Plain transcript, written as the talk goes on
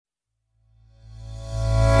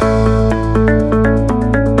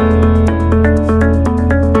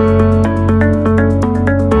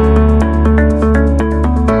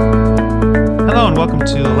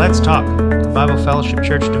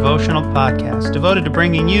podcast devoted to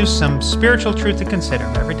bringing you some spiritual truth to consider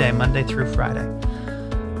every day, Monday through Friday.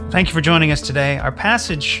 Thank you for joining us today. Our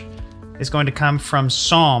passage is going to come from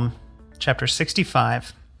Psalm chapter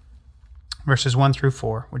 65, verses 1 through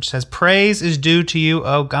 4, which says, "Praise is due to you,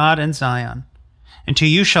 O God in Zion, and to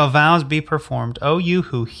you shall vows be performed, O you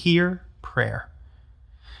who hear prayer.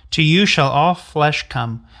 To you shall all flesh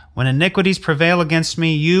come. When iniquities prevail against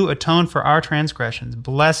me, you atone for our transgressions.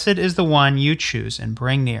 Blessed is the one you choose and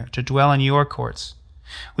bring near to dwell in your courts.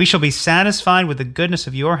 We shall be satisfied with the goodness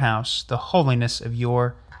of your house, the holiness of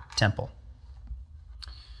your temple."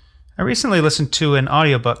 I recently listened to an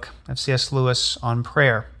audiobook of C.S. Lewis on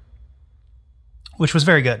prayer, which was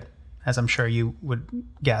very good, as I'm sure you would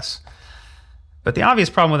guess. But the obvious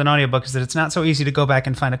problem with an audiobook is that it's not so easy to go back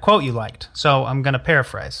and find a quote you liked, so I'm going to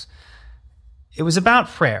paraphrase. It was about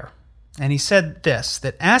prayer, and he said this,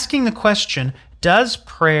 that asking the question, does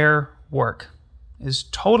prayer work, is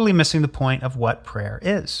totally missing the point of what prayer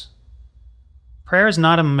is. Prayer is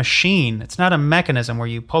not a machine. It's not a mechanism where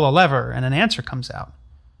you pull a lever and an answer comes out.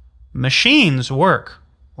 Machines work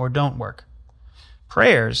or don't work.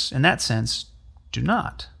 Prayers, in that sense, do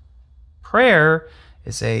not. Prayer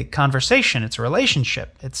is a conversation. It's a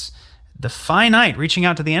relationship. It's the finite reaching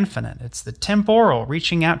out to the infinite. It's the temporal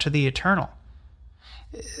reaching out to the eternal.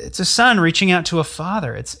 It's a son reaching out to a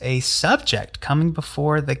father. It's a subject coming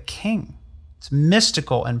before the king. It's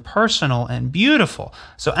mystical and personal and beautiful.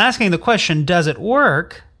 So asking the question, does it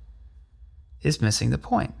work, is missing the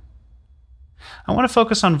point. I want to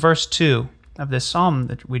focus on verse 2 of this psalm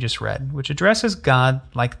that we just read, which addresses God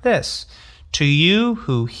like this, "To you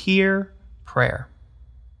who hear prayer."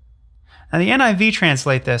 Now the NIV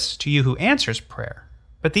translate this, "to you who answers prayer,"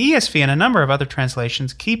 but the ESV and a number of other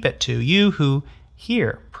translations keep it to "you who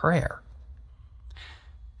hear prayer."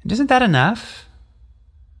 And isn't that enough?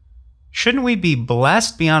 Shouldn't we be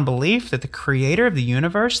blessed beyond belief that the creator of the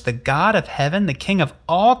universe, the God of heaven, the King of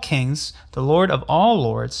all kings, the Lord of all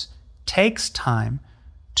lords, takes time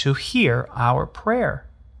to hear our prayer?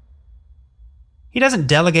 He doesn't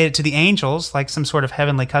delegate it to the angels like some sort of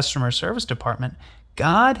heavenly customer service department.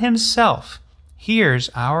 God himself hears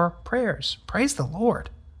our prayers. Praise the Lord.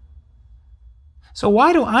 So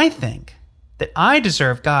why do I think that I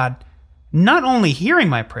deserve God not only hearing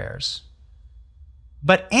my prayers,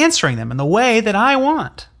 but answering them in the way that I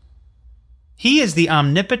want? He is the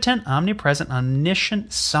omnipotent, omnipresent,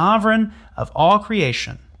 omniscient, sovereign of all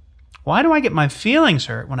creation. Why do I get my feelings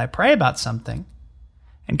hurt when I pray about something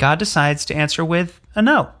and God decides to answer with a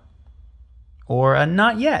no or a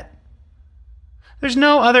not yet? There's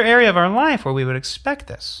no other area of our life where we would expect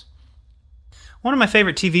this. One of my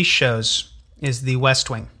favorite TV shows is The West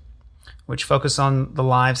Wing, which focus on the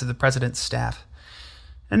lives of the president's staff.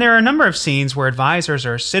 And there are a number of scenes where advisors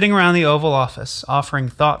are sitting around the Oval Office offering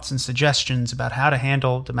thoughts and suggestions about how to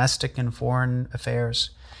handle domestic and foreign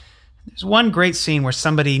affairs. There's one great scene where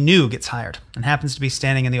somebody new gets hired and happens to be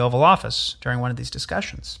standing in the Oval Office during one of these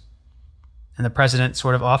discussions. And the president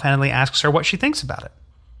sort of offhandedly asks her what she thinks about it.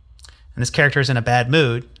 And this character is in a bad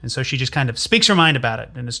mood, and so she just kind of speaks her mind about it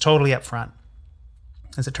and is totally upfront.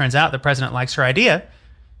 As it turns out, the president likes her idea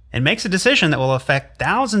and makes a decision that will affect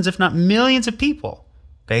thousands, if not millions of people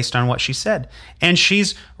based on what she said. And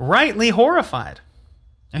she's rightly horrified.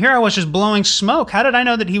 Now, here I was just blowing smoke. How did I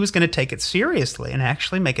know that he was going to take it seriously and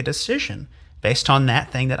actually make a decision based on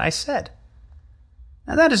that thing that I said?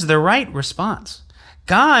 Now, that is the right response.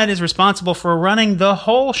 God is responsible for running the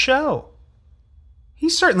whole show. He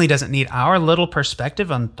certainly doesn't need our little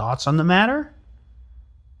perspective on thoughts on the matter.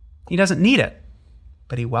 He doesn't need it,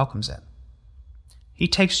 but he welcomes it. He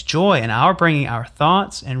takes joy in our bringing our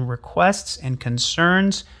thoughts and requests and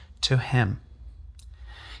concerns to him.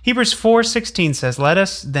 Hebrews 4:16 says, "Let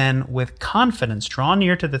us then with confidence draw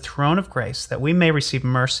near to the throne of grace, that we may receive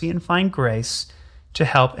mercy and find grace to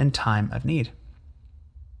help in time of need."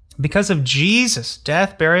 Because of Jesus'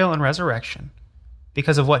 death, burial, and resurrection,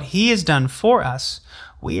 because of what he has done for us,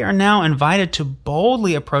 we are now invited to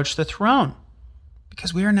boldly approach the throne,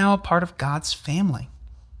 because we are now a part of God's family.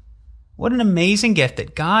 What an amazing gift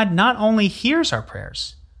that God not only hears our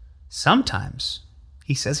prayers, sometimes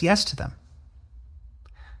he says yes to them.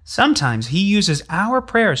 Sometimes he uses our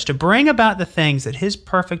prayers to bring about the things that his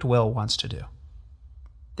perfect will wants to do.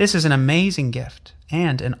 This is an amazing gift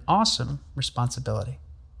and an awesome responsibility.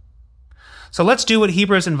 So let's do what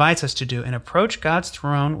Hebrews invites us to do and approach God's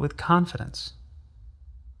throne with confidence.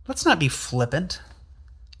 Let's not be flippant.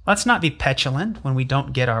 Let's not be petulant when we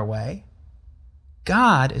don't get our way.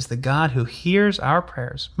 God is the God who hears our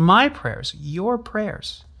prayers, my prayers, your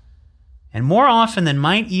prayers. And more often than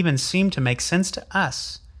might even seem to make sense to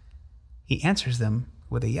us, he answers them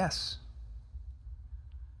with a yes.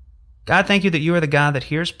 God, thank you that you are the God that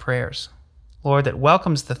hears prayers, Lord, that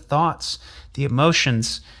welcomes the thoughts, the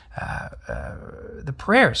emotions, the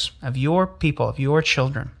prayers of your people, of your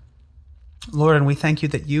children. Lord, and we thank you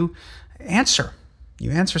that you answer.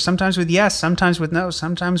 You answer sometimes with yes, sometimes with no,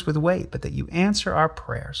 sometimes with wait, but that you answer our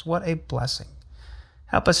prayers. What a blessing.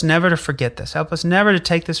 Help us never to forget this. Help us never to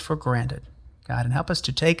take this for granted, God, and help us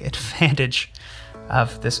to take advantage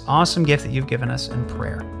of this awesome gift that you've given us in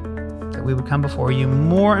prayer, that we would come before you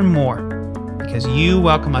more and more because you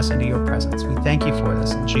welcome us into your presence. We thank you for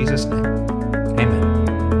this in Jesus' name.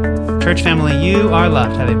 Amen. Church family, you are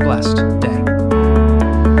loved. Have a blessed day.